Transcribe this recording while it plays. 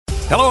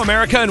Hello,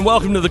 America, and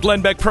welcome to the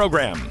Glenn Beck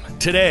program.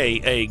 Today,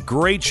 a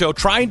great show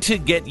trying to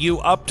get you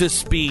up to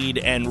speed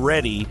and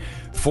ready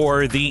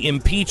for the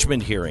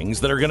impeachment hearings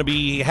that are going to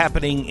be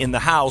happening in the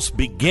House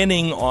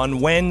beginning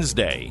on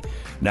Wednesday.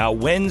 Now,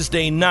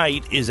 Wednesday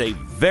night is a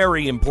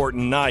very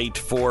important night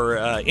for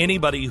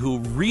anybody who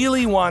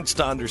really wants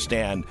to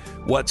understand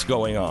what's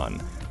going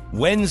on.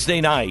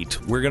 Wednesday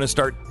night, we're going to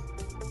start,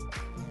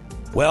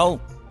 well,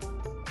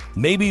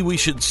 maybe we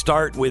should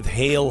start with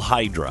Hail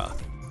Hydra.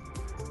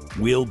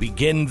 We'll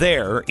begin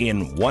there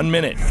in 1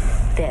 minute.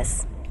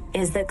 This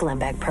is the Glenn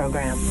Beck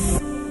program.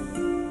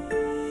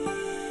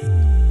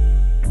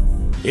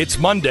 It's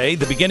Monday,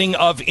 the beginning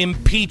of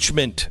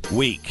impeachment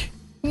week.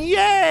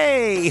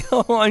 Yay!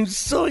 Oh, I'm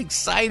so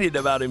excited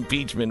about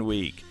impeachment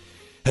week.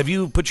 Have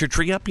you put your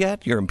tree up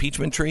yet? Your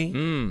impeachment tree?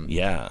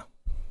 Yeah.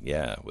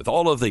 With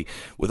all of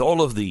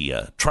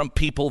the Trump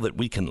people that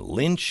we can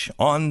lynch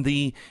on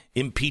the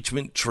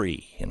impeachment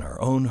tree in our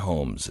own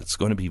homes, it's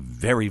going to be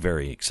very,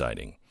 very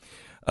exciting.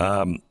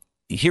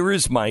 Here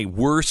is my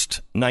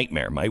worst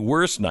nightmare. My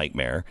worst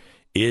nightmare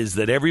is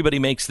that everybody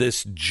makes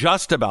this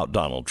just about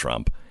Donald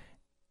Trump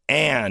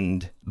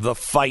and the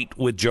fight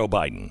with Joe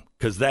Biden,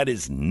 because that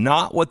is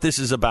not what this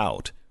is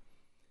about.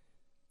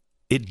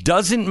 It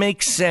doesn't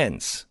make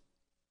sense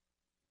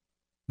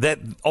that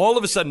all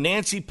of a sudden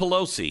Nancy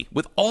Pelosi,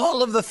 with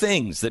all of the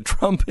things that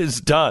Trump has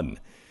done,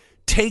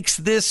 takes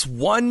this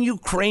one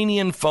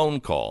Ukrainian phone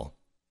call,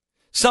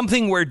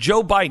 something where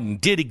Joe Biden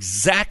did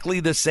exactly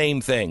the same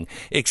thing,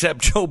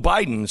 except Joe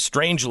Biden,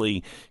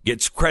 strangely,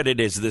 gets credit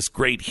as this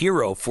great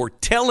hero for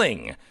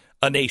telling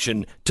a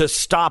nation to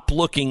stop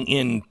looking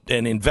in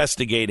and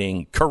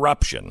investigating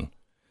corruption.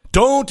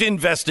 Don't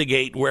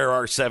investigate where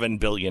our $7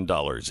 billion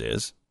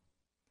is.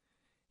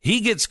 He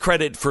gets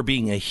credit for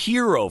being a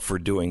hero for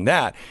doing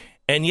that.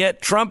 And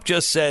yet Trump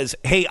just says,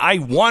 hey, I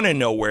want to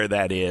know where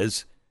that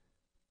is.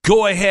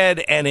 Go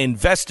ahead and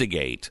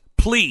investigate.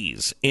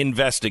 Please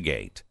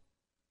investigate.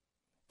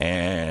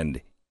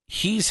 And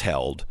he's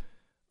held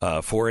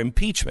for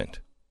impeachment.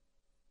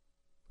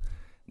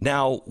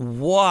 Now,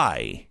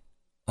 why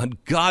on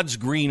God's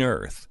green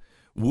earth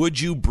would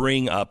you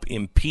bring up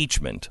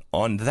impeachment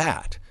on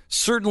that?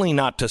 Certainly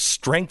not to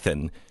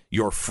strengthen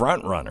your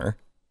front runner,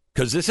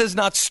 because this has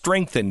not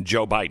strengthened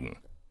Joe Biden.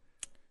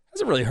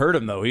 Hasn't really hurt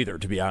him, though, either,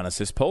 to be honest.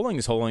 His polling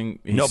is holding.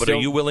 No, but are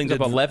you willing to...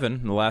 11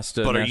 in the last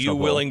But are you poll.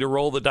 willing to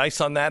roll the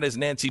dice on that as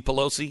Nancy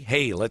Pelosi?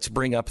 Hey, let's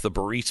bring up the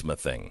Burisma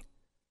thing.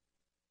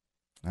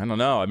 I don't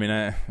know. I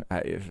mean,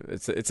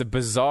 it's a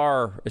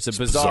bizarre path. It's a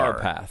bizarre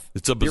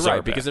You're right,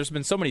 path. because there's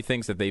been so many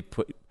things that they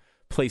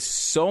place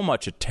so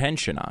much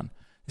attention on.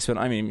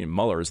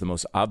 Mueller is the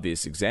most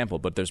obvious example,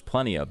 but there's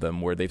plenty of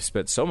them where they've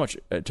spent so much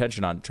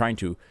attention on trying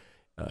to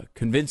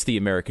convince the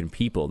American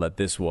people that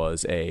this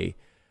was an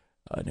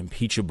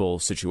impeachable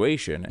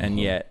situation,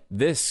 and yet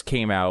this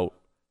came out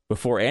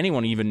before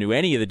anyone even knew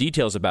any of the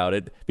details about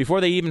it. Before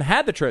they even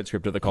had the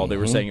transcript of the call, they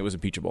were saying it was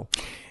impeachable.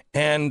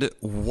 And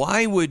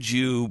why would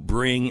you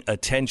bring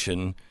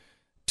attention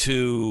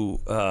to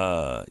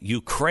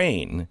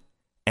Ukraine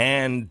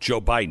and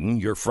Joe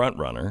Biden, your front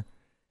runner,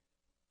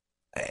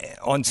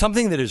 on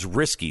something that is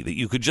risky, that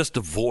you could just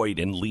avoid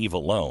and leave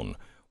alone?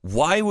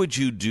 Why would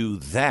you do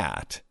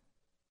that,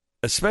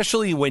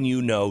 especially when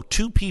you know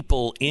two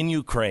people in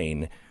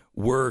Ukraine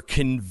were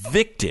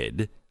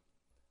convicted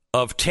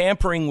of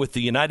tampering with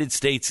the United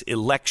States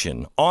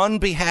election on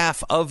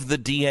behalf of the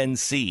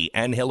DNC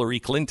and Hillary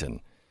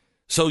Clinton?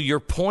 So you're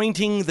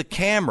pointing the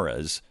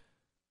cameras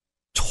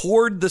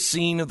toward the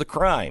scene of the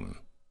crime.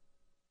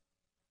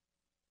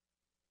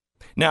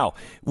 Now,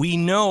 we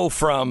know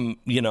from,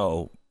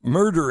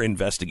 murder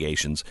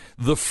investigations,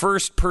 the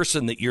first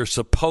person that you're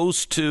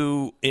supposed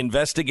to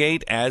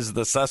investigate as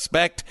the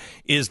suspect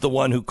is the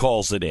one who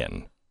calls it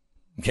in.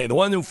 Okay, the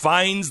one who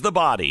finds the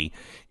body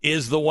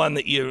is the one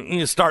that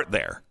you start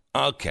there.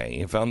 Okay,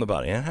 you found the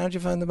body. How'd you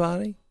find the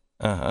body?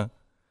 And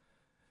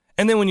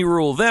then when you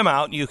rule them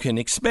out, you can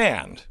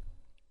expand.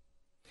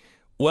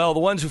 Well,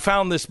 the ones who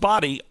found this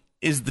body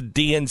is the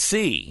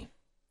DNC.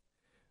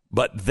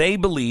 But they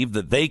believe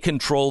that they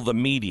control the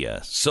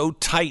media so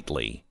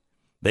tightly.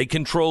 They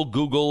control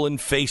Google and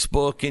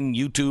Facebook and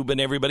YouTube and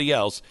everybody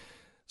else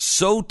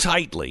so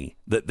tightly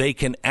that they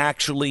can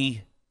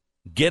actually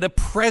get a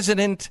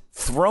president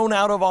thrown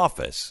out of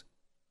office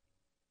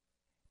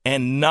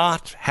and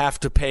not have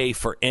to pay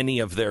for any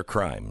of their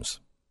crimes.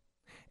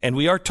 And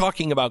we are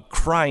talking about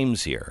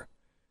crimes here.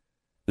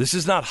 This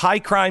is not high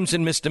crimes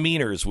and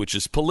misdemeanors, which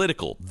is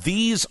political.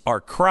 These are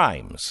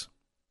crimes.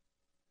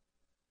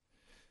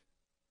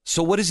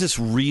 So what is this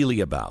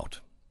really about?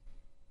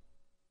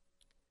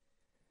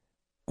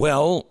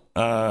 Well,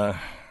 I'm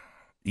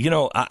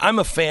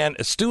a fan.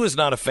 Stu is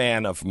not a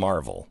fan of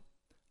Marvel.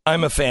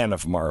 I'm a fan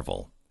of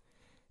Marvel.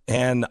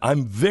 And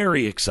I'm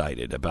very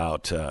excited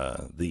about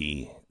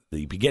the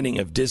beginning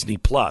of Disney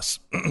Plus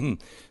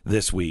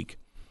this week,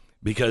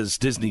 because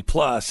Disney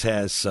Plus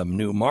has some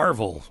new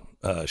Marvel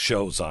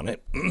shows on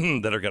it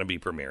that are going to be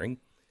premiering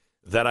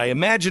that I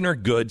imagine are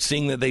good,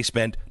 seeing that they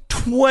spent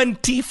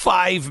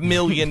 $25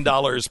 million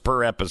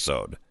per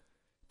episode.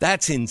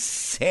 That's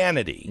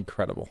insanity.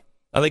 Incredible.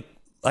 What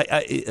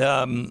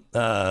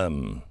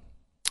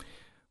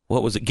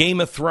was it? Game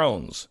of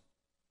Thrones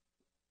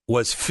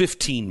was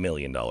 $15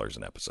 million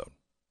an episode.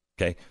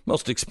 Okay.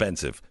 Most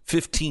expensive,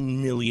 $15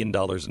 million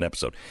an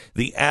episode.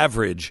 The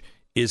average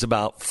is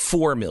about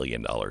 $4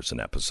 million an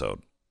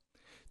episode.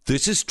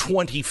 This is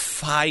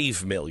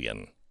 $25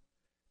 million.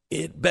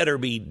 It better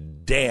be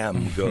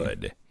damn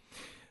good.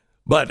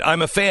 But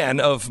I'm a fan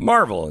of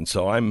Marvel, and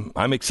so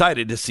I'm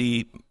excited to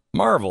see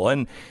Marvel.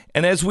 And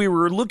as we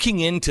were looking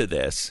into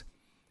this,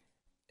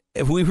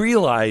 we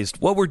realized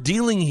what we're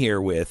dealing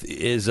here with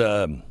is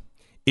a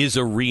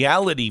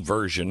reality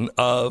version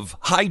of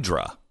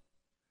Hydra.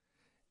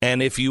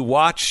 And if you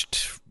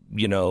watched,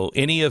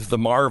 any of the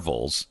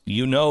Marvels,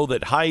 you know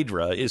that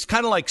Hydra is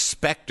kind of like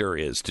Spectre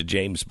is to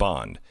James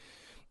Bond,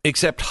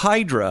 except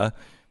Hydra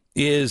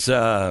is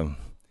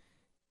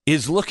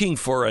looking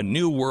for a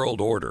new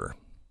world order,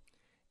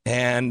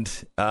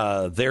 and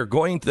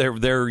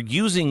they're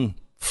using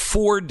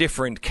 4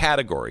 different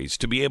categories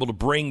to be able to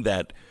bring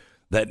that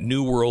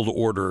new world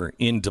order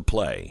into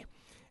play.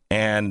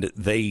 And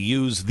they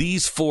use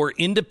these 4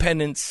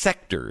 independent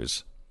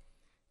sectors,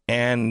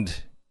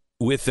 and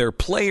with their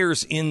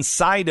players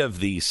inside of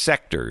these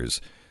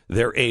sectors,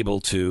 they're able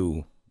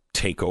to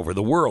take over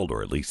the world,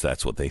 or at least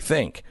that's what they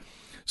think.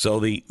 So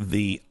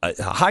the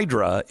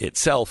Hydra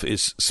itself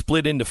is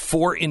split into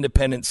 4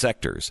 independent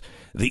sectors.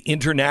 The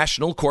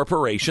international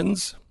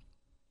corporations,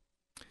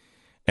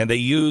 and they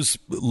use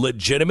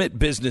legitimate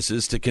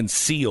businesses to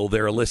conceal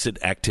their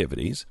illicit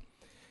activities.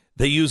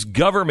 They use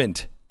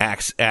government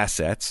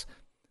assets.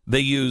 They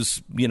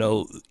use,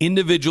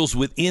 individuals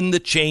within the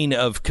chain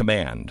of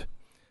command.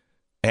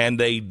 And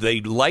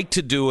they like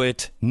to do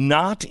it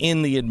not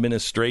in the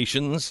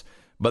administrations,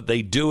 but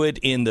they do it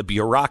in the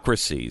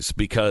bureaucracies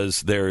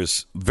because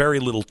there's very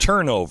little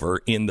turnover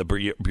in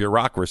the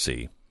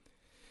bureaucracy.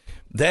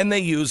 Then they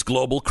use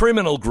global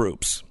criminal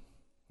groups,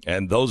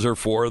 and those are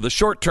for the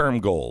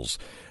short-term goals,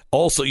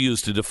 also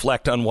used to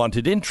deflect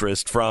unwanted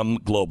interest from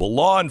global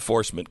law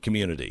enforcement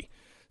community.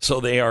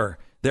 So they're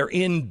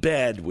in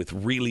bed with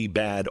really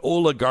bad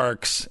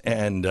oligarchs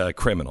and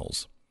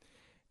criminals.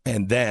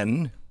 And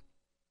then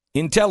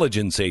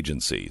intelligence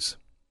agencies.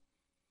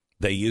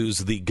 They use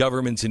the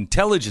government's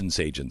intelligence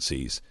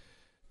agencies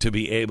to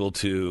be able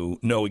to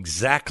know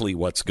exactly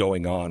what's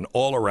going on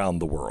all around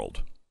the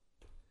world.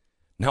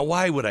 Now,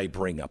 why would I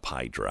bring up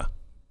Hydra?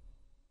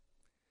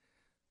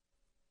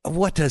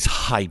 What does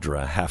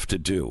Hydra have to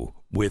do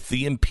with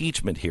the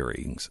impeachment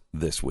hearings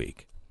this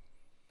week?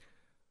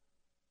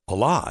 A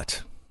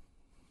lot.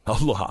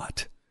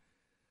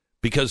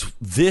 Because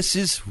this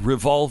is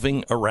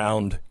revolving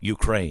around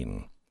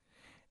Ukraine.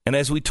 And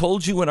as we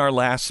told you in our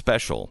last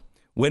special,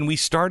 when we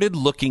started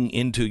looking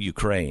into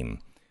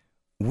Ukraine,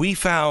 we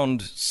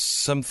found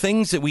some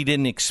things that we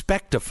didn't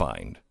expect to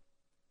find.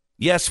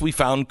 Yes, we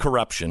found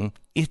corruption.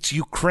 It's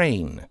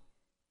Ukraine.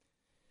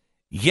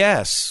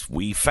 Yes,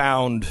 we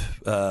found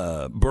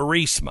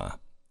Burisma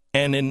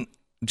and an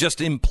just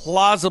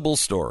implausible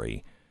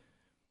story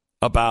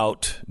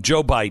about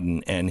Joe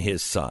Biden and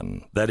his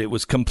son, that it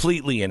was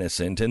completely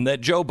innocent and that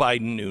Joe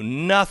Biden knew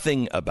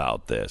nothing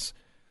about this.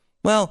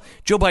 Well,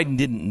 Joe Biden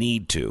didn't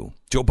need to.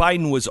 Joe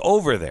Biden was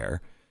over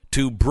there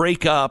to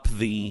break up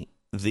the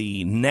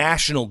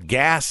national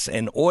gas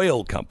and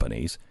oil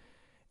companies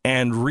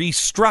and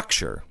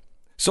restructure.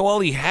 So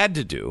all he had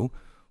to do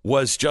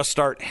was just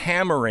start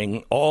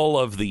hammering all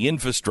of the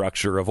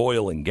infrastructure of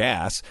oil and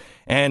gas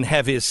and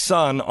have his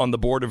son on the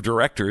board of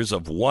directors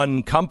of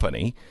one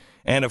company.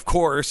 And, of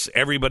course,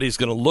 everybody's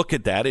going to look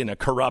at that in a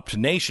corrupt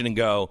nation and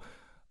go,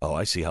 oh,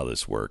 I see how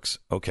this works.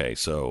 Okay,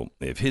 so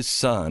if his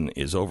son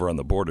is over on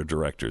the board of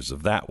directors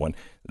of that one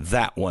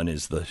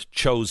is the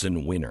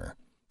chosen winner,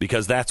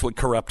 because that's what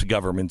corrupt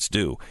governments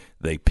do.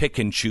 They pick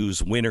and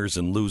choose winners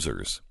and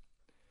losers.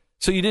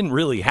 So you didn't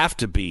really have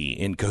to be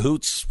in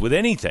cahoots with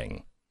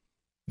anything.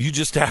 You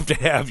just have to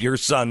have your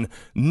son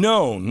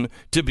known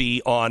to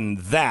be on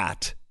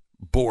that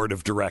board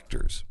of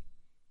directors.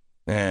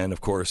 And, of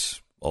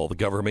course, all the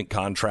government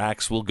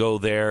contracts will go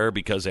there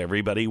because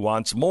everybody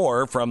wants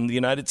more from the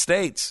United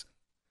States.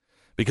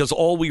 Because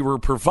all we were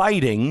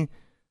providing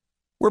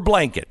were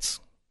blankets.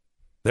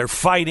 They're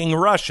fighting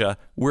Russia.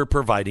 We're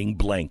providing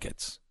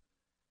blankets.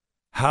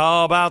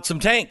 How about some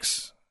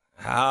tanks?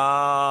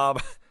 How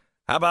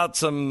about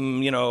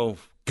some,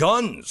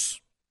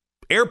 guns,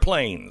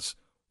 airplanes?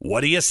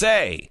 What do you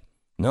say?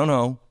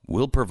 No,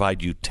 we'll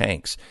provide you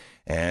tanks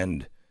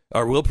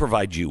or we'll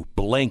provide you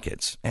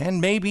blankets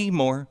and maybe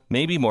more,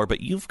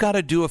 but you've got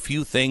to do a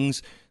few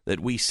things that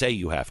we say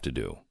you have to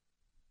do.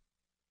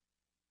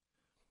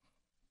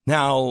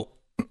 Now,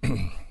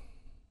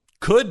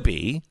 could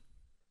be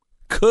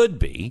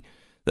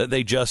that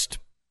they just,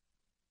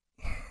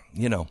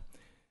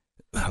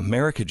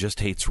 America just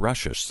hates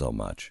Russia so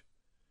much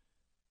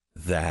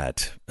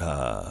that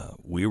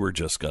we were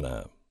just going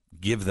to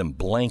give them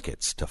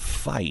blankets to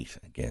fight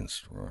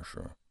against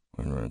Russia.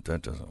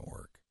 That doesn't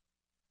work.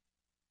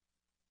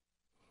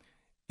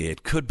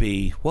 it could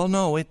be, well,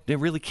 no, it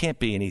really can't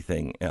be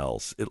anything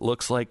else. It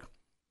looks like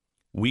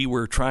we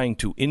were trying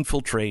to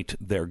infiltrate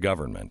their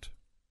government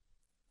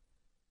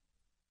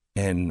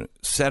and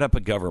set up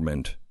a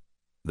government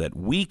that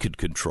we could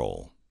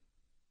control.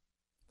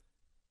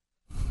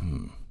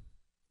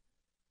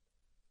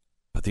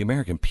 But the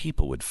American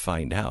people would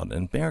find out,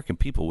 and American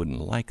people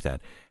wouldn't like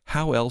that.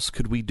 How else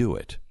could we do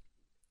it?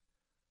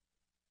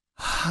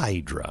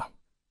 Hydra.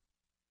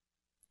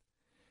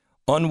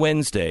 On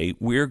Wednesday,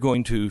 we're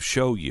going to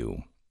show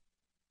you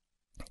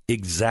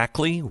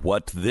exactly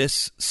what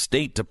this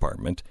State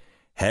Department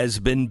has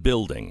been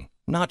building,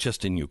 not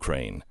just in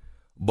Ukraine,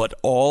 but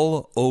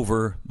all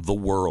over the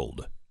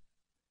world.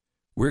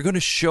 We're going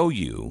to show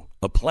you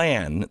a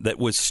plan that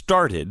was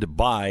started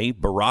by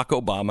Barack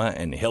Obama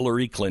and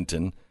Hillary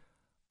Clinton.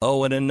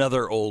 Oh, and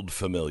another old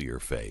familiar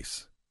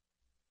face.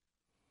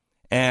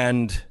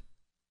 And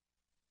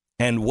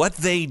what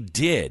they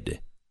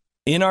did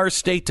in our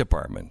State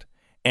Department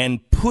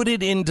and put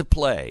it into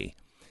play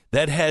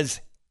that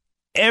has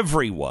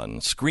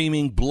everyone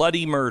screaming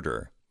bloody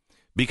murder,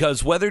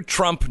 because whether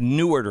Trump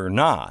knew it or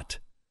not,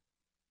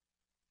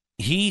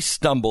 he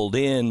stumbled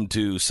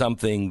into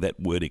something that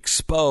would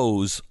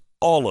expose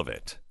all of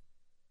it.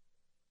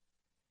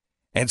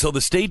 And so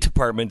the State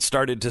Department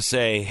started to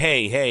say,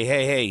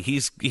 hey,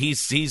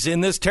 he's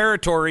in this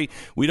territory.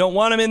 We don't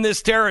want him in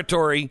this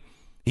territory.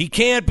 He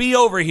can't be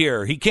over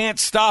here. He can't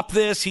stop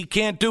this. He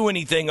can't do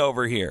anything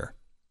over here.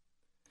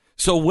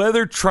 So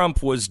whether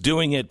Trump was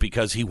doing it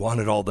because he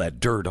wanted all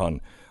that dirt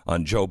on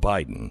Joe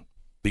Biden,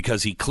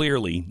 because he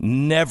clearly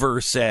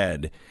never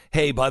said,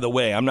 hey, by the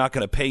way, I'm not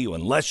going to pay you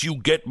unless you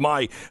get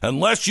my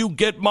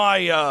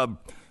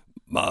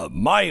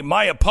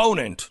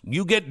opponent.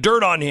 You get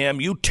dirt on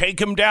him, you take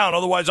him down.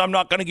 Otherwise, I'm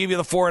not going to give you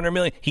the $400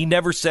 million. He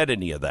never said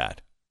any of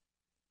that.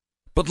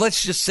 But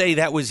let's just say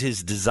that was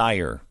his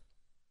desire.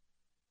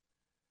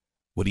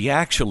 What he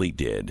actually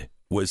did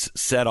was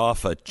set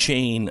off a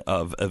chain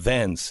of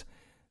events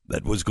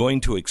that was going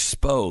to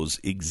expose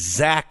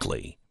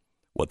exactly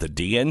what the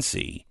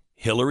DNC,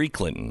 Hillary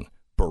Clinton,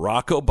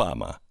 Barack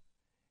Obama,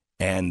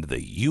 and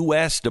the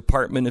U.S.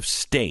 Department of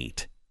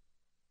State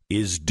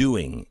is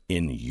doing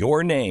in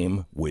your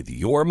name with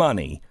your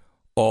money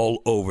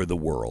all over the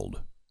world.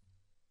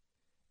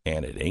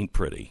 And it ain't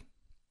pretty.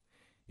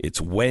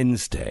 It's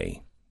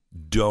Wednesday.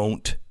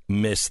 Don't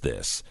miss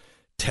this.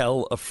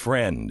 Tell a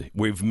friend.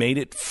 We've made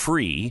it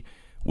free.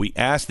 We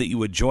ask that you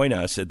would join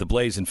us at the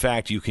Blaze. In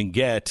fact, you can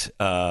get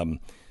a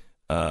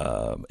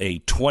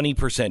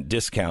 20%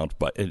 discount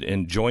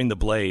and join the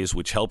Blaze,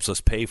 which helps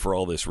us pay for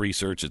all this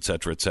research, et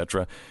cetera, et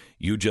cetera.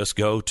 You just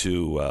go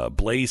to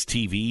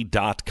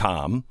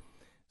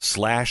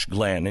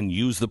blazetv.com/Glenn and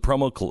use the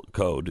promo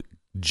code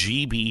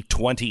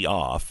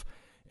GB20OFF,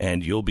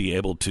 and you'll be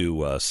able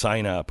to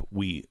sign up.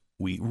 We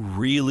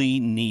really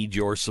need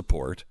your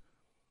support,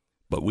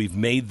 but we've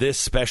made this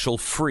special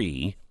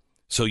free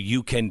so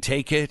you can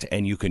take it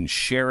and you can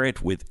share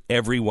it with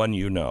everyone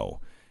you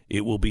know.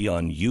 It will be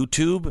on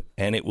YouTube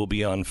and it will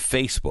be on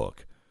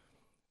Facebook.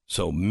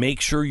 So make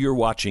sure you're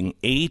watching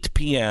 8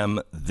 p.m.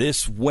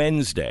 this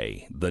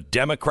Wednesday, the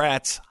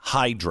Democrats'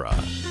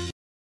 Hydra.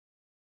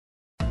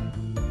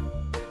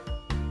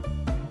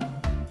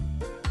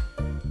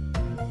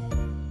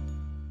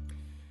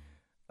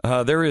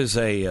 There is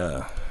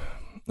a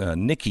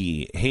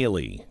Nikki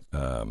Haley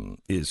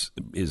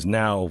is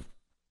now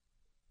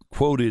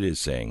quoted as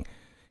saying,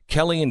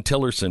 Kelly and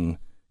Tillerson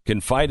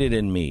confided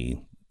in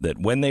me that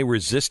when they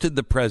resisted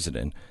the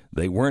president,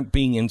 they weren't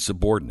being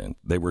insubordinate.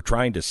 They were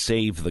trying to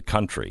save the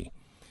country.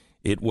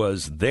 It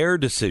was their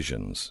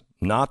decisions,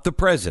 not the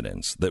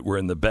president's, that were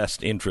in the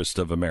best interest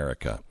of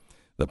America.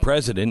 The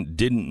president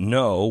didn't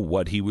know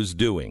what he was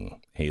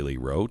doing, Haley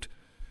wrote.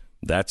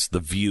 That's the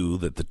view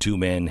that the two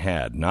men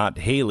had. Not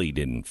Haley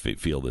didn't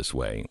feel this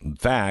way. In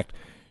fact,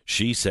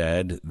 she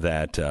said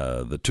that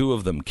the two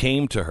of them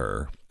came to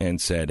her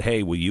and said,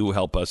 hey, will you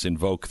help us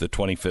invoke the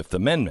 25th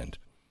Amendment?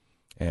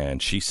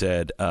 And she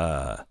said,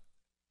 no,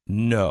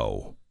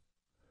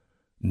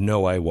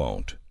 I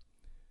won't.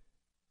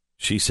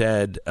 She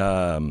said,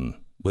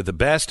 with the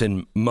best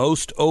and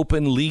most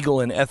open legal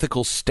and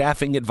ethical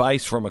staffing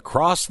advice from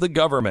across the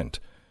government,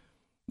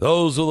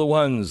 those are the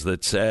ones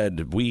that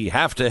said we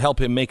have to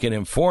help him make an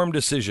informed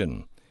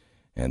decision.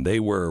 And they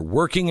were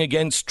working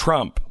against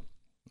Trump.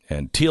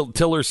 And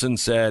Tillerson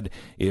said,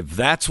 if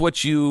that's what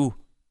she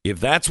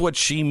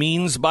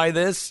means by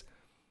this,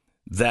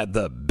 that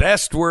the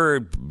best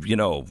were,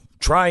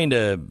 trying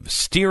to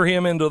steer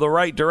him into the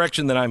right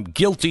direction, then I'm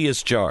guilty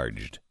as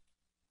charged.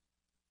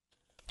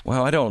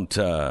 Well, I don't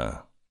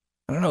know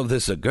if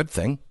this is a good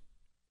thing.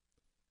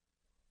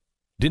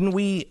 Didn't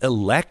we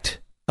elect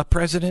a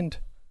president?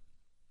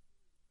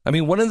 I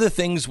mean, one of the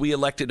things we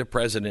elected a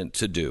president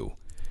to do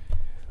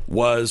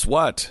was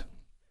what?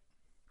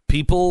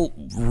 People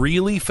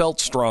really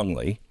felt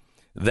strongly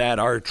that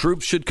our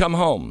troops should come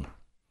home.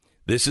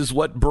 This is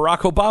what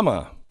Barack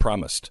Obama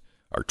promised.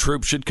 Our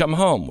troops should come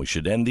home. We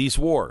should end these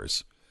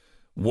wars.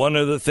 One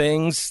of the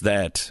things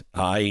that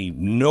I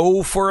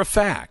know for a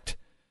fact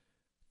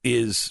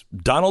is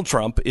Donald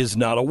Trump is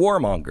not a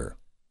warmonger.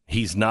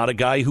 He's not a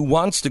guy who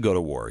wants to go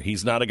to war.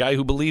 He's not a guy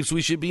who believes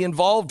we should be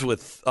involved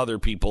with other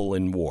people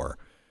in war.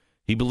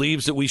 He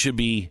believes that we should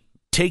be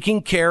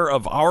taking care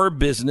of our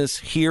business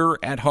here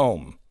at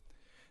home.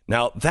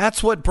 Now,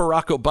 that's what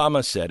Barack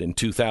Obama said in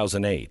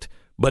 2008,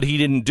 but he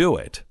didn't do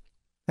it.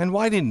 And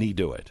why didn't he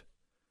do it?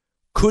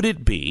 Could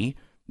it be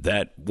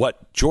that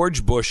what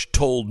George Bush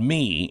told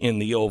me in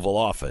the Oval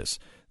Office,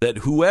 that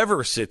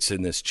whoever sits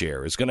in this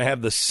chair is going to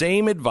have the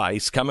same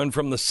advice coming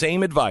from the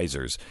same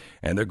advisors,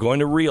 and they're going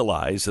to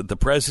realize that the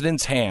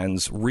president's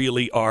hands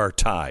really are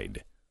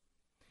tied?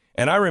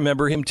 And I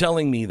remember him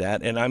telling me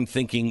that, and I'm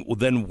thinking, well,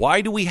 then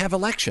why do we have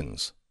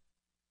elections?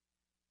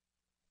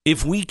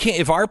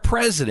 If our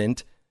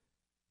president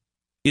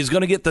is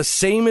going to get the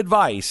same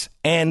advice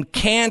and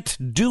can't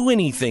do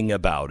anything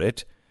about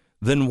it,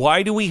 then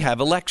why do we have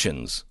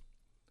elections?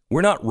 We're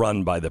not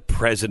run by the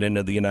president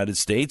of the United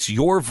States.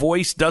 Your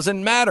voice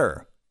doesn't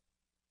matter.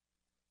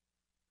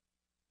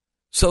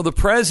 So the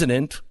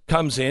president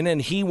comes in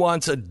and he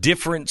wants a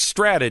different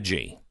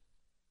strategy.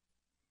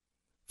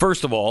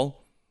 First of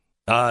all,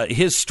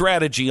 his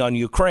strategy on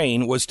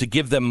Ukraine was to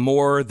give them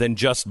more than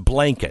just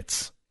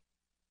blankets.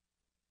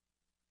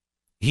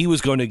 He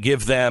was going to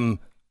give them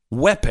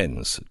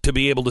weapons to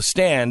be able to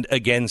stand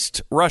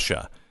against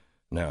Russia.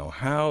 Now,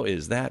 how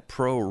is that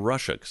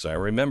pro-Russia? Because I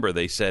remember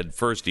they said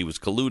first he was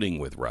colluding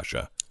with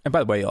Russia. And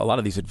by the way, a lot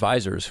of these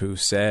advisors who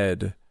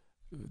said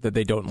that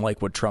they don't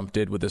like what Trump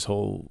did with this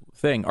whole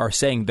thing are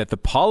saying that the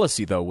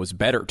policy, though, was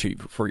better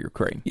for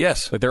Ukraine.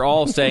 Yes. Like they're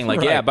all saying, like,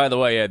 right. Yeah, by the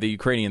way, the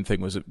Ukrainian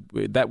thing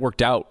that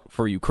worked out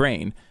for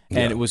Ukraine,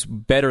 and it was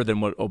better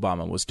than what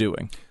Obama was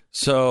doing.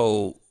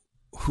 So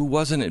who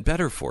wasn't it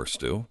better for,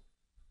 Stu?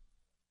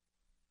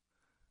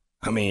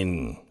 I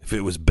mean, if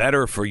it was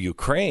better for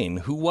Ukraine,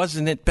 who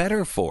wasn't it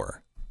better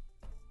for?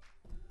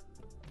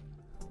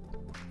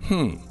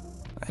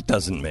 That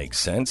doesn't make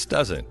sense,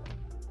 does it?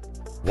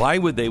 Why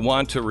would they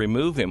want to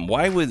remove him?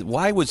 Why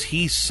was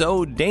he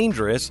so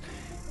dangerous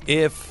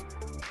if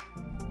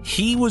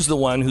he was the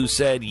one who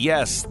said,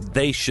 yes,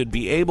 they should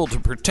be able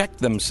to protect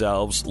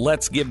themselves.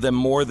 Let's give them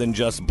more than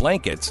just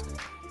blankets.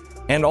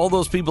 And all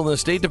those people in the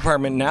State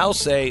Department now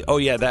say, oh,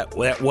 yeah,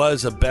 that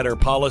was a better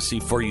policy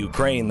for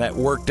Ukraine. That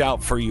worked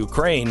out for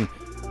Ukraine.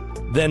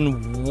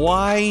 Then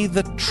why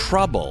the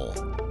trouble?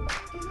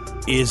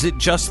 Is it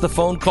just the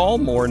phone call?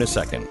 More in a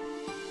second.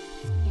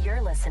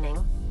 You're listening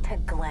to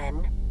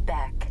Glenn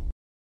Beck.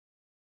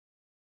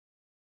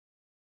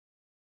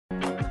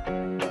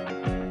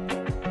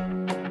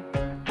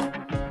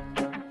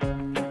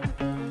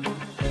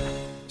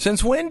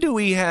 Since when do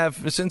we have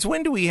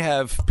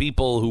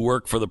people who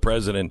work for the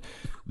president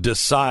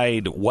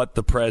decide what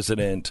the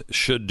president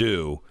should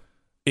do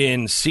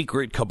in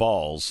secret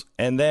cabals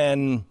and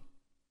then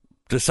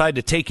decide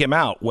to take him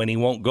out when he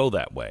won't go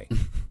that way?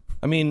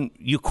 I mean,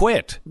 you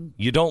quit.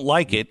 You don't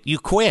like it, you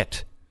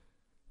quit.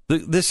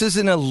 This is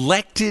an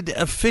elected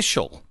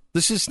official.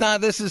 He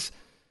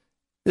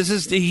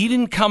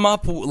didn't come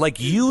up like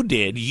you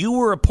did. You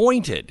were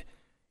appointed.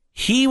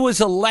 He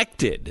was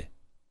elected.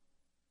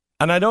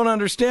 And I don't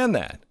understand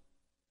that.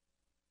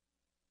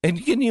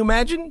 And can you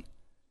imagine?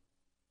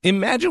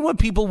 Imagine what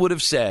people would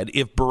have said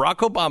if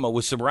Barack Obama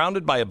was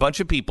surrounded by a bunch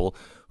of people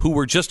who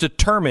were just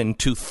determined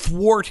to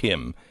thwart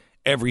him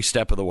every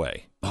step of the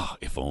way. Oh,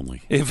 if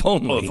only. If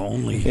only. If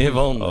only. If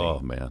only. Oh,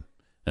 man.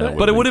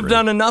 But it would have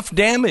done enough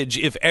damage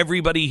if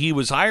everybody he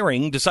was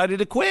hiring decided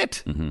to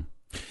quit. Mm-hmm.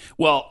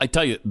 Well, I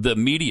tell you, the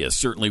media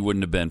certainly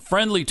wouldn't have been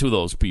friendly to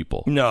those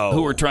people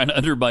who were trying to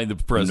undermine the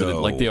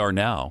president like they are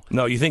now.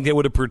 No, you think they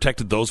would have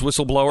protected those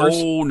whistleblowers?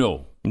 Oh,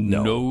 no.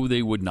 No,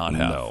 they would not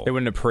have. No. They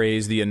wouldn't have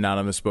praised the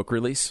anonymous book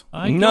release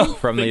I don't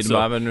from the think so.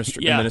 Obama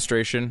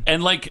administration.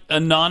 And like,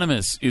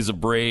 anonymous is a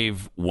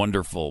brave,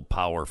 wonderful,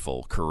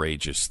 powerful,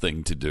 courageous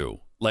thing to do.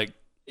 Like,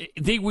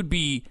 they would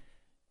be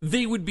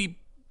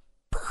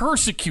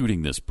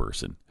persecuting this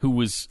person who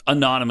was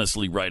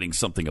anonymously writing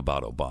something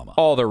about Obama.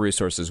 All their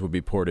resources would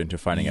be poured into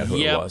finding out who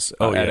it was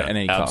at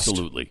any cost.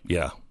 Absolutely.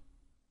 Yeah.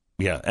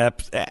 At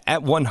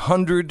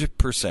 100%.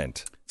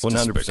 100%.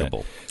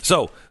 Despicable.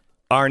 So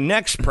our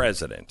next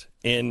president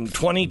in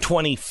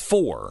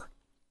 2024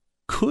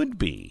 could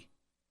be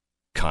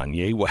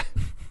Kanye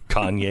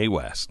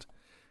West.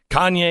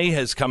 Kanye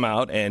has come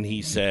out and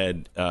he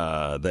said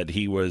that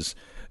he was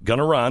going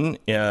to run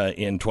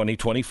in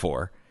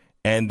 2024,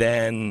 and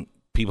then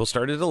people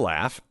started to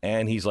laugh,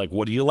 and he's like,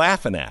 what are you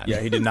laughing at? Yeah,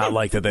 he did not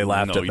like that they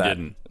laughed at that. No, he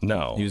didn't.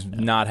 No. He was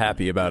not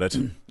happy about it.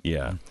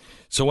 Yeah.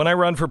 So when I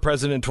run for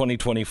president in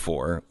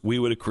 2024, we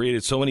would have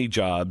created so many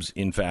jobs.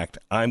 In fact,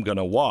 I'm going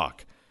to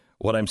walk.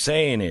 What I'm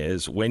saying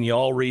is, when you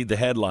all read the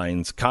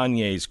headlines,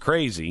 Kanye's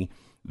crazy,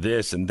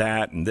 this and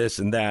that and this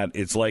and that,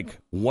 it's like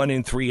 1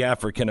 in 3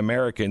 African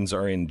Americans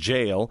are in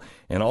jail,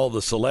 and all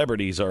the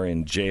celebrities are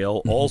in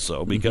jail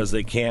also because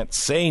they can't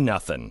say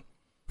nothing.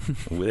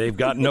 They've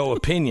got no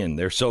opinion.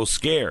 They're so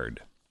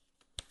scared.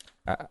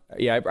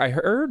 I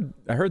heard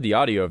the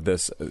audio of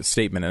this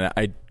statement, and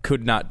I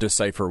could not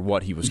decipher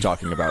what he was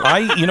talking about.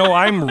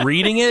 I'm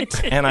reading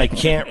it, and I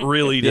can't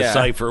really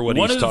decipher what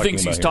he's talking about. One of the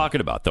things he's talking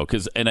about, though,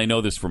 and I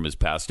know this from his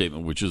past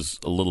statement, which is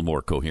a little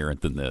more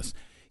coherent than this.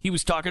 He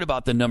was talking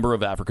about the number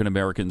of African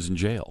Americans in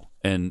jail,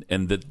 and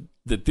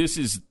that this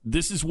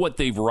is what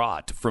they've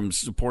wrought from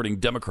supporting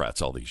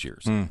Democrats all these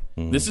years.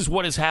 Mm-hmm. This is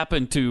what has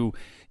happened to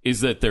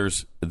is that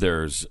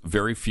there's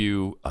very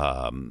few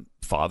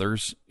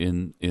fathers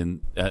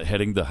in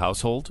heading the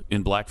household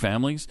in black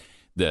families.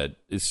 That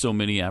is, so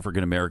many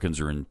African Americans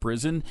are in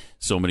prison,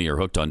 so many are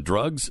hooked on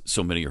drugs,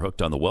 so many are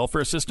hooked on the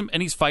welfare system,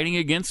 and he's fighting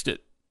against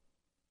it.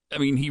 I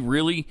mean,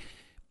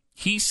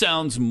 he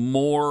sounds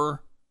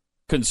more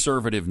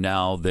conservative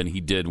now than he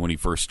did when he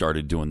first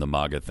started doing the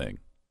MAGA thing.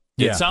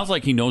 It sounds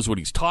like he knows what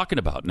he's talking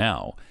about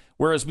now,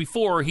 whereas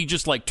before he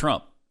just liked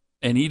Trump,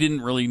 and he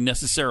didn't really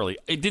necessarily,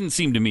 it didn't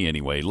seem to me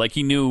anyway, like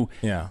he knew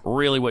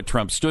really what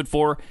Trump stood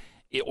for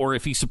or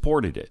if he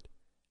supported it.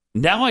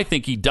 Now I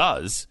think he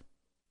does,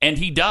 and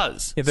he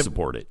does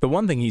support it. The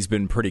one thing he's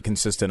been pretty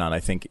consistent on, I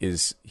think,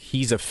 is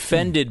he's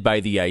offended by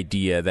the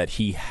idea that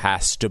he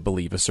has to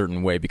believe a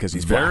certain way because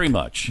he's very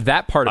black. much.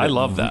 That part of it. I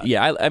love that.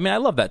 Yeah, I mean, I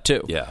love that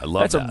too. Yeah, I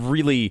love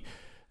that.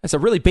 That's a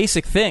really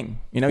basic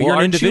thing. You know, you're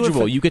an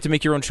individual. You get to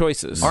make your own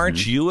choices.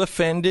 Aren't you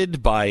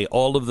offended by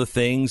all of the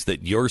things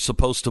that you're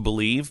supposed to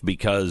believe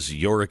because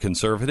you're a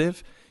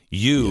conservative?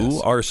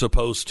 You are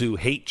supposed to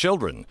hate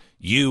children.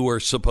 You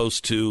are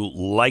supposed to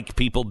like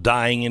people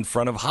dying in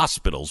front of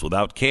hospitals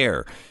without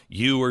care.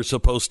 You are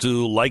supposed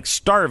to like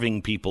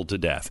starving people to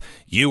death.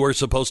 You are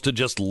supposed to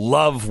just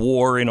love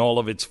war in all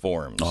of its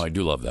forms. Oh, I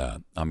do love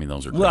that. I mean,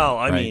 those are great. Well,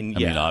 right? I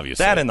mean,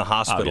 obviously. That and the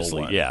hospital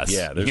one. Yes.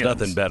 Yeah, there's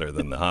nothing better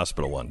than the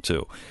hospital one,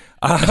 too.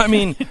 I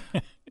mean,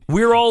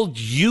 we're all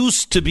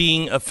used to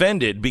being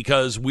offended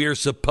because we're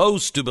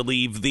supposed to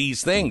believe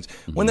these things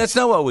when that's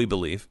not what we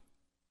believe.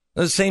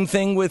 The same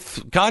thing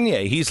with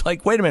Kanye. He's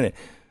like, wait a minute,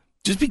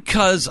 just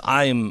because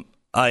I'm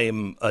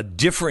a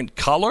different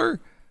color,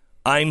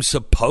 I'm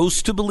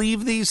supposed to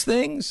believe these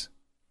things?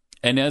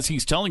 And as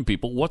he's telling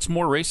people, what's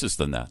more racist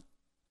than that?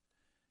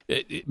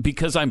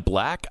 Because I'm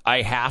black,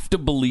 I have to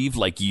believe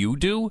like you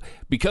do.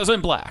 Because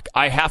I'm black,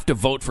 I have to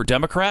vote for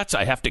Democrats.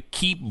 I have to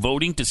keep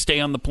voting to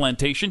stay on the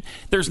plantation.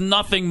 There's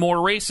nothing more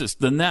racist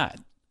than that.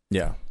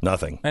 Yeah.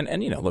 Nothing.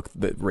 And you know, look,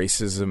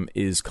 racism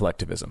is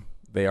collectivism.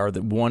 They are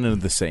one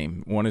and the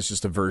same. One is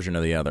just a version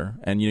of the other.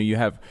 And, you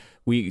know,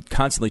 we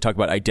constantly talk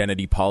about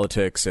identity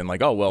politics and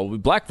like, oh, well,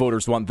 black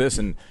voters want this.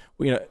 And,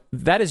 you know,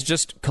 that is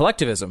just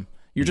collectivism.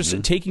 You're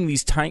just taking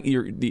these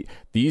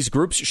these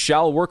groups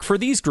shall work for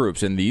these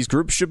groups and these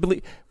groups should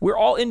believe. We're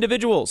all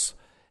individuals.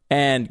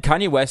 And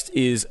Kanye West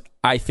is,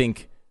 I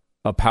think,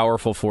 a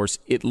powerful force,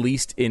 at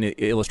least in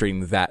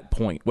illustrating that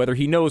point. Whether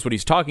he knows what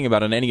he's talking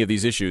about on any of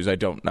these issues, I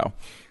don't know.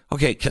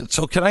 Okay,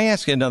 so can I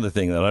ask you another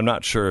thing that I'm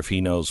not sure if he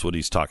knows what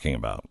he's talking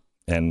about,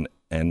 and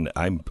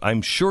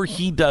I'm sure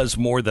he does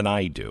more than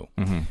I do.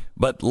 Mm-hmm.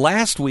 But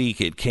last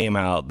week it came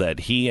out that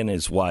he and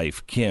his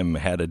wife Kim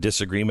had a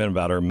disagreement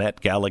about her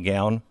Met Gala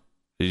gown.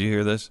 Did you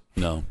hear this?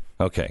 No.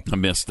 Okay, I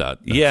missed that.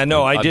 I did.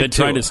 I've been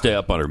too. trying to stay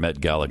up on her Met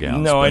Gala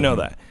gowns. No, I know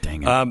that.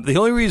 Dang it. The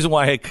only reason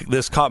why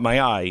this caught my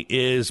eye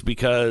is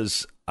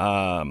because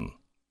the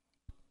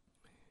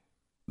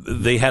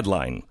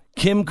headline: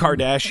 Kim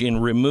Kardashian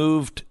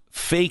removed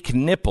fake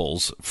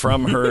nipples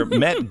from her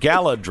Met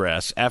Gala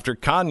dress after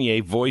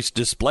Kanye voiced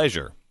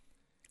displeasure.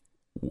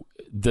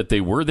 That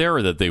they were there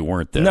or that they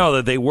weren't there? No,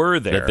 that they were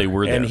there. That they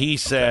were there. And he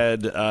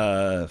said,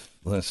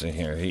 let's see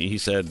here. He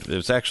said it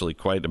was actually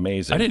quite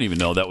amazing. I didn't even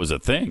know that was a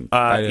thing.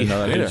 I didn't know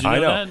that either. Did you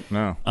know that?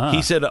 No.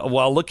 He said,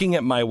 while looking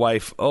at my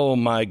wife, oh,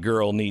 my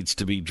girl needs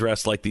to be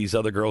dressed like these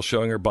other girls,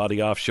 showing her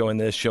body off, showing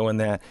this, showing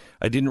that.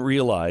 I didn't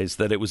realize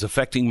that it was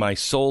affecting my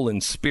soul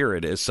and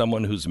spirit as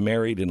someone who's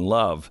married in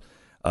love,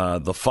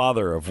 the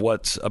father of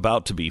what's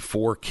about to be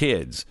 4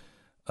 kids.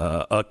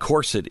 A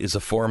corset is a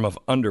form of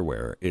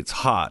underwear. It's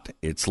hot.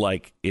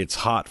 It's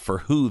hot for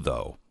who,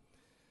 though?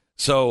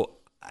 So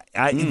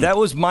that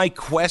was my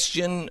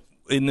question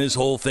in this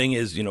whole thing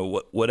is, you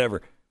know,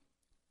 whatever.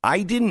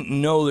 I didn't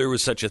know there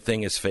was such a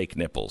thing as fake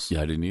nipples.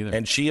 Yeah, I didn't either.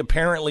 And she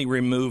apparently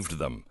removed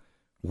them.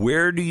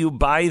 Where do you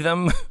buy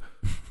them?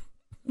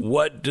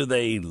 What do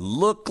they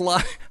look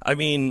like? I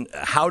mean,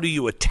 how do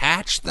you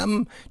attach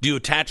them? Do you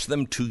attach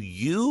them to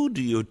you?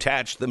 Do you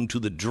attach them to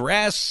the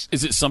dress?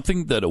 Is it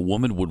something that a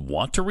woman would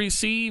want to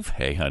receive?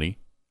 Hey, honey,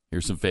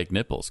 here's some fake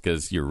nipples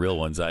because your real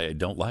ones I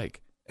don't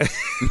like.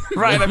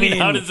 Right. I mean,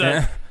 how does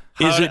that?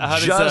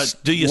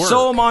 Do you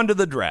sew them onto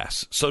the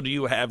dress? So do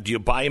you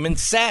buy them in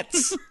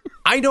sets?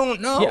 I don't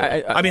know.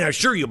 Yeah, I mean, I'm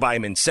sure you buy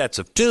them in sets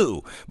of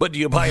 2, but do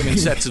you buy them in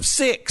sets of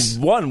 6?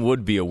 One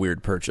would be a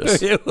weird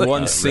purchase.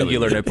 One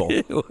singular nipple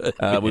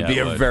would be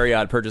a very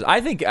odd purchase.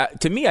 I think,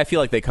 to me, I feel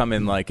like they come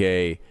in like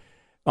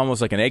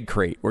almost like an egg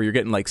crate where you're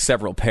getting like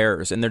several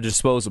pairs and they're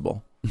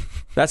disposable.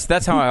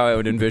 That's how I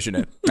would envision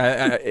it.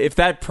 If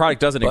that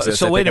product doesn't exist,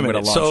 so wait a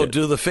minute. So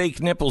do the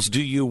fake nipples?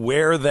 Do you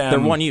wear them? They're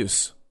one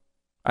use.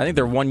 I think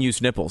they're one use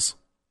nipples.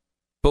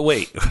 But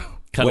wait.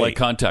 Kind of Wait. like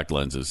contact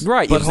lenses.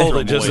 Right. But you hold throw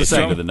it them just away a at the end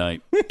second. of Of the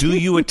night. Do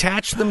you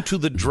attach them to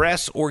the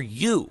dress or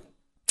you?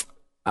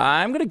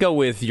 I'm going to go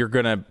with you're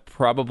going to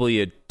probably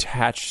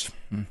attach.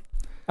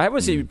 I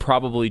would say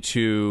probably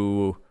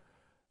to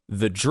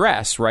the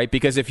dress, right?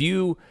 Because if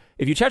you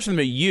attach them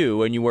to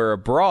you and you wear a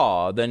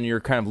bra, then you're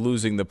kind of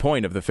losing the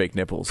point of the fake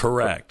nipples.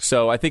 Correct.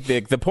 So I think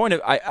the point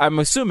of I'm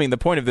assuming the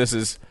point of this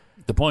is.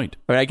 The point.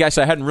 I mean, I guess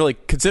I hadn't really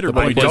considered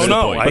point the is point. Don't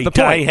the know. point. But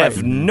the point, I have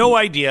right. no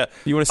idea.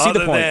 You wanna see the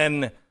other point.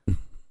 than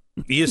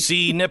you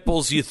see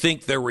nipples, you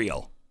think they're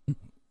real.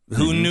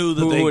 Who knew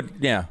that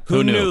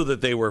Who knew? knew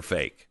that they were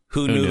fake?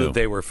 Who knew knew? that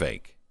they were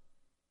fake?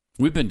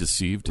 We've been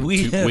deceived in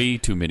We have- way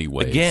too many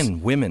ways.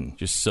 Again, women.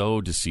 Just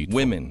so deceitful.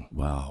 Women.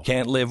 Wow.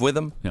 Can't live with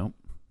them. No.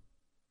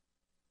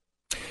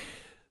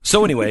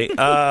 So anyway,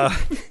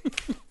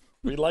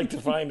 we'd like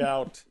to find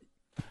out.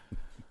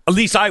 At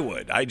least I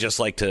would. I'd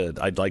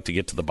like to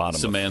get to the bottom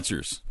Some of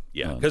answers.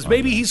 Yeah, because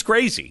maybe he's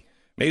crazy.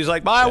 Maybe he's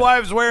like, my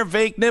wife's wearing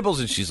fake nipples.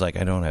 And she's like,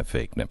 I don't have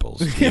fake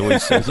nipples. He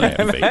always says I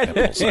have fake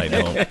nipples. I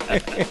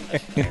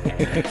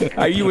don't.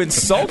 Are you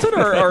insulted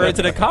or is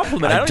it a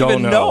compliment? I don't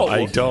even know.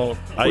 I don't.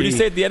 When you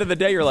say at the end of the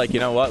day, you're like, you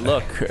know what?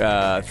 Look,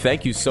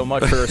 thank you so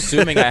much for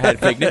assuming I had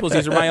fake nipples.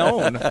 These are my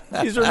own.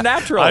 These are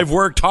natural. I've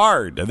worked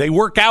hard. They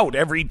work out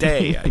every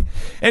day.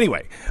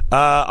 Anyway,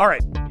 all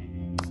right.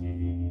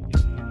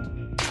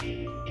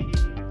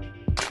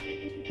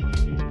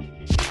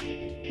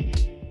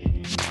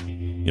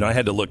 You know, I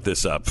had to look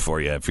this up for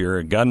you. If you're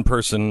a gun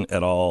person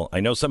at all, I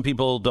know some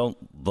people don't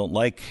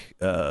like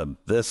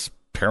this.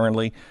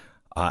 Apparently,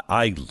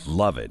 I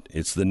love it.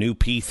 It's the new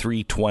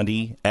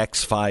P320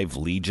 X5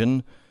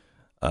 Legion.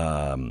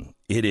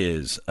 It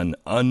is an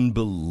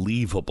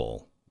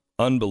unbelievable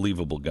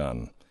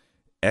gun.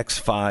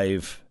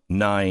 X5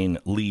 9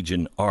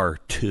 Legion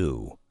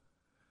R2.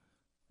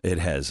 It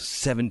has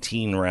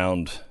 17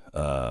 round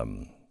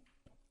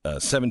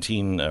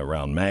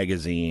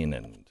magazine,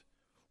 and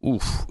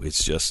oof,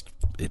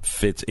 it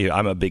fits.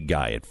 I'm a big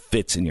guy. It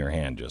fits in your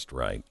hand just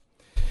right.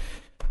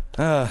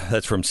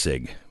 That's from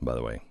SIG, by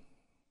the way.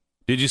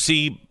 Did you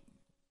see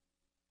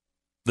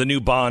the new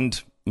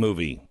Bond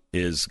movie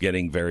is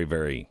getting very,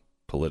 very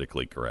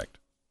politically correct?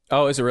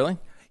 Oh, is it really?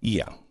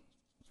 Yeah.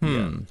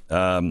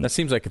 That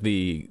seems like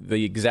the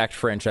exact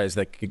franchise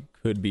that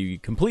could be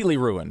completely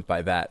ruined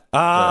by that.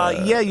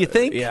 Yeah, you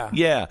think?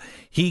 Yeah.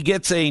 He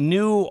gets a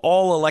new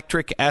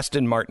all-electric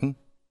Aston Martin.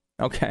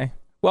 Okay.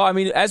 Well, I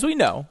mean, as we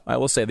know, I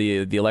will say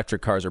the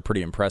electric cars are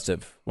pretty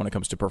impressive when it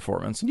comes to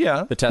performance.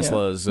 Yeah. The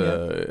Teslas.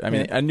 I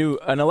mean,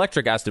 an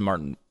electric Aston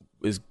Martin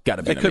is got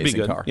to be an It could be amazing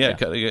good. car. Yeah.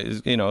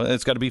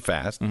 It's got to be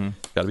fast.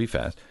 Got to be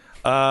fast.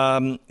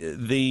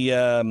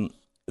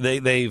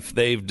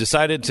 They've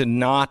decided to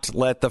not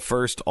let the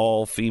first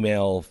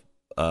all-female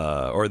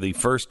or the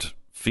first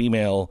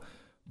female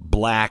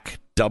black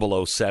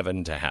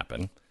 007 to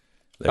happen.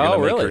 They're going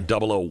to make really?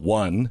 her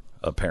 001,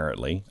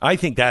 apparently. I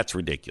think that's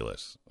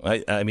ridiculous.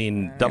 I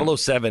mean,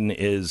 007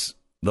 is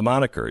the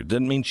moniker. It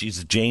doesn't mean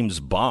she's James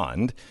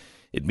Bond.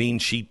 It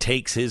means she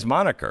takes his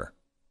moniker.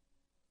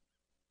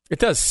 It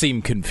does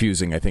seem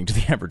confusing, I think, to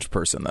the average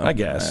person, though. I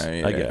guess.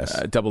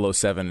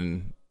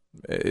 007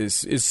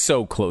 is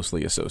so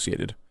closely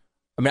associated.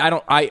 I mean,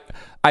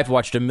 I've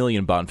watched a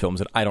million Bond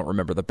films, and I don't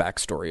remember the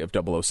backstory of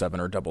 007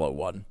 or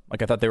 001.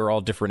 Like, I thought they were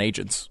all different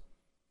agents.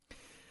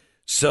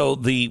 So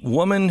the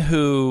woman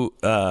who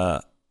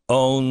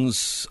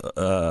owns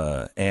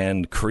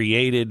and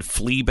created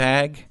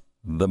Fleabag,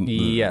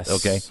 Yes.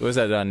 okay, Was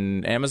that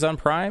on Amazon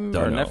Prime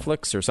Don't or know.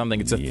 Netflix or something?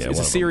 It's a Yeah, one of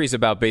them. series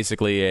about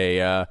basically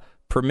a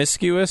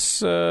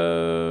promiscuous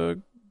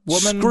woman.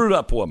 screwed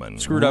up woman,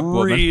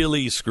 really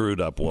woman.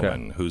 screwed up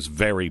woman Okay. who's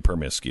very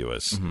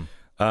promiscuous.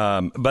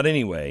 But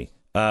anyway,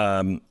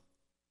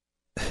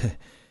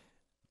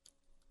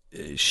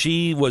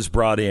 she was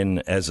brought in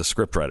as a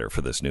scriptwriter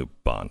for this new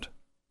Bond.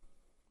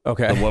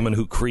 Okay. The woman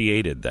who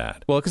created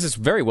that. Well, because it's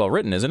very well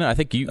written, isn't it? I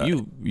think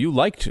you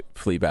liked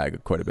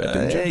Fleabag quite a bit,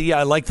 didn't you? Yeah,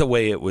 I like the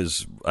way it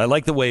was. I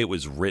like the way it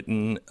was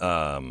written.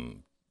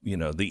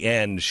 The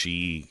end.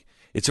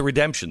 It's a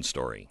redemption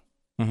story.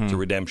 It's a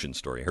redemption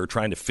story. Her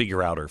trying to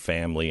figure out her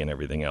family and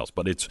everything else,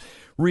 but it's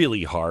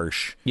really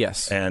harsh.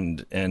 Yes.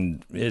 and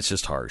it's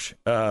just harsh.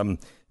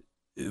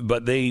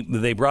 But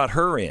they brought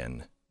her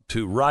in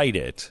to write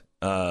it,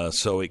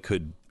 so it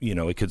could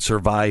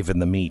survive in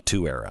the Me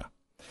Too era.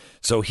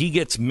 So he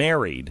gets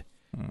married,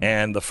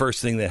 and the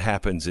first thing that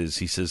happens is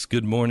he says,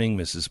 "Good morning,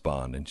 Mrs.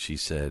 Bond," and she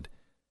said,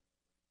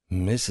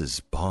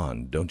 "Mrs.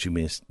 Bond, don't you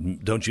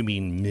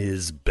mean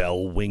Ms.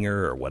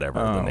 Bellwinger or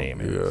whatever the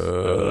name is?"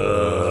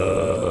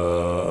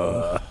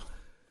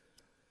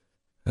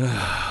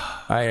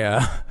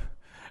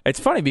 It's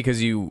funny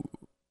because you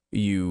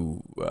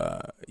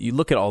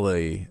look at all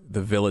the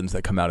villains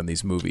that come out in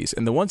these movies,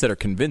 and the ones that are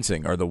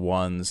convincing are the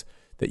ones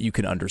that you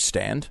can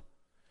understand.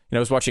 I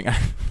was watching. I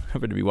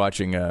happened to be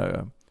watching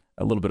a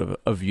little bit of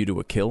A View to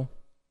a Kill,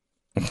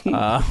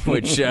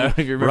 which if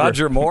you remember,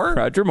 Roger Moore?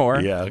 Roger Moore.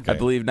 Yeah, okay. I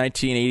believe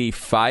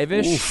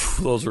 1985-ish. Oof,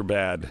 those are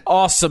bad.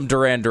 Awesome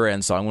Duran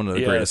Duran song, one of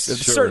the greatest.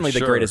 It's sure, certainly the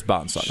sure, greatest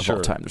Bond song of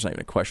all time. There's not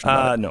even a question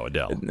about it. No,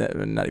 Adele.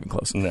 Not even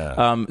close. No.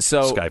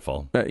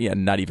 Skyfall. Yeah,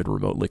 not even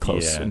remotely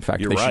close. Yeah, In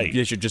fact, you're right.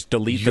 they should just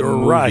delete the You're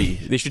movie. right.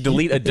 They should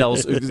delete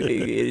Adele's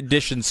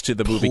additions to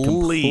the movie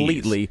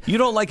completely. You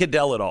don't like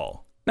Adele at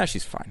all. No,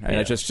 she's fine. I mean,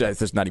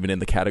 it's not even in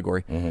the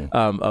category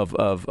of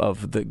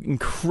the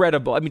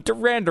incredible. I mean,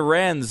 Duran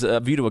Duran's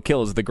 "View to a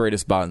Kill" is the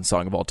greatest Bond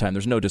song of all time.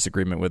 There's no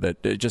disagreement with it.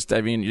 You're just.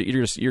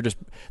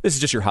 This is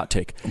just your hot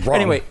take. Wrong.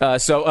 Anyway,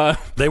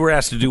 They were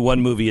asked to do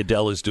one movie.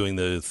 Adele is doing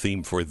the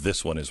theme for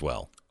this one as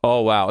well.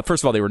 Oh, wow.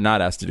 First of all, they were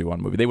not asked to do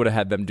one movie. They would have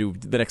had them do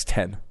the next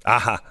 10.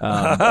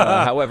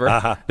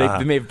 However,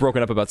 they may have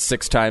broken up about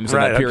 6 times in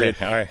that period.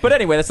 Okay. All right. But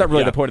anyway, that's not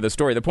really the point of the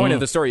story. The point of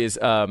the story is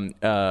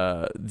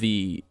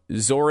the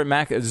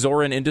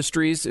Zorin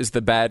Industries is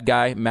the bad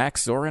guy.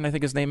 Max Zorin, I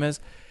think his name is.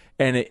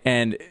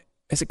 And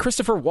is it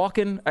Christopher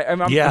Walken?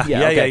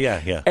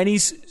 Yeah. And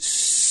he's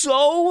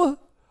so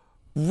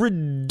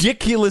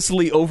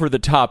ridiculously over the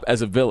top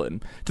as a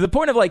villain, to the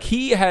point of like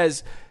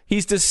he's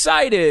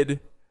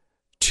decided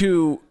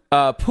to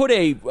put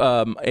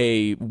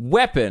a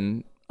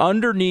weapon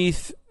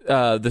underneath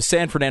the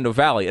San Fernando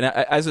Valley. And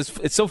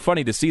it's so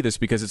funny to see this,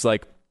 because it's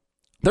like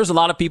there's a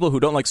lot of people who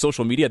don't like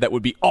social media that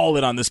would be all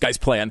in on this guy's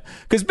plan,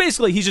 because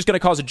basically he's just going to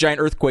cause a giant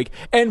earthquake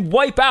and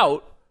wipe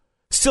out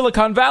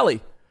Silicon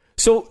Valley.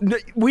 So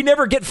we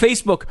never get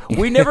Facebook.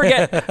 We never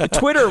get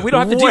Twitter. We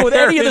don't have to deal with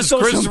any of the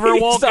social Christopher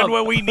media Walken stuff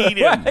when we need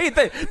him. Right?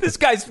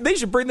 They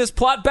should bring this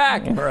plot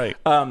back. Right.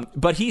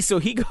 But he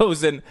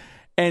goes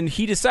and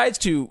he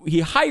decides he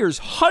hires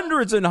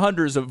hundreds and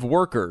hundreds of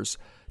workers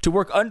to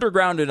work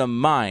underground in a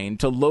mine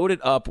to load it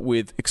up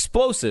with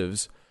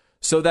explosives,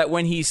 so that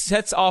when he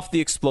sets off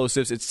the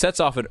explosives, it sets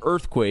off an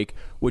earthquake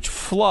which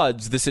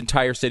floods this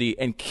entire city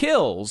and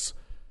kills,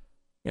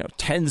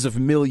 tens of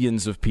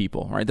millions of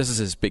people. Right? This is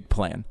his big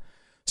plan.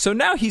 So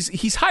now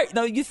he's hired.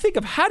 Now you think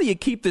of, how do you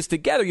keep this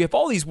together? You have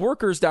all these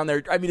workers down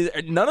there. I mean,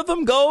 none of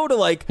them go to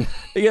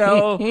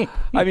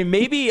I mean,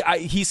 maybe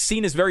he's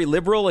seen as very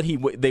liberal,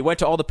 and they went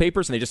to all the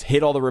papers and they just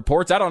hid all the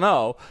reports. I don't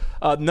know.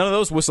 None of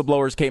those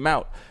whistleblowers came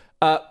out.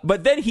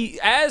 But then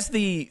as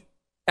the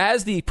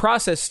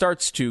process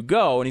starts to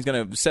go, and he's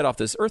going to set off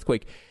this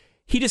earthquake,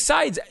 he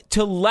decides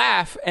to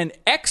laugh and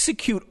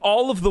execute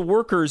all of the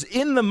workers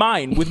in the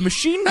mine with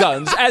machine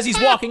guns as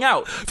he's walking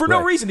out for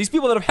no reason. These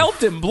people that have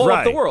helped him blow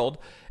up the world.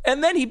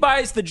 And then he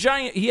has the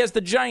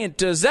giant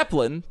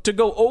Zeppelin to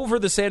go over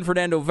the San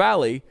Fernando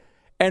Valley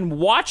and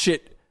watch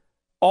it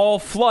all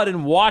flood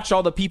and watch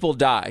all the people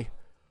die.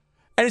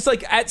 And it's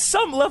like, at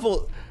some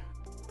level,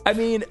 I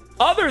mean,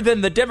 other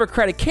than the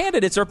Democratic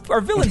candidates,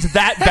 are villains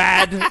that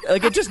bad?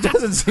 Like, it just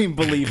doesn't seem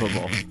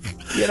believable.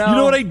 You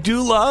know what I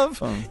do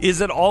love is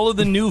that all of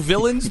the new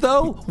villains,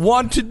 though,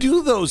 want to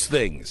do those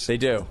things. They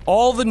do.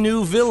 All the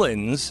new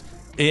villains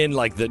in,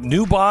 like, the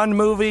new Bond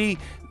movie,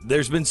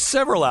 there's been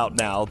several out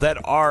now that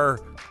are...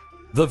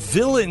 The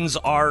villains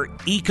are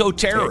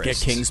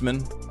eco-terrorists.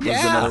 Kingsman was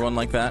another one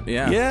like that.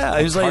 Yeah. Yeah.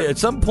 I was like, at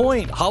some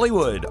point,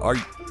 Hollywood, are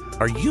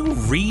you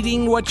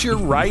reading what you're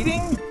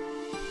writing?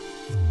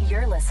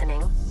 You're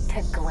listening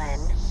to Glenn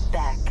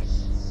Beck.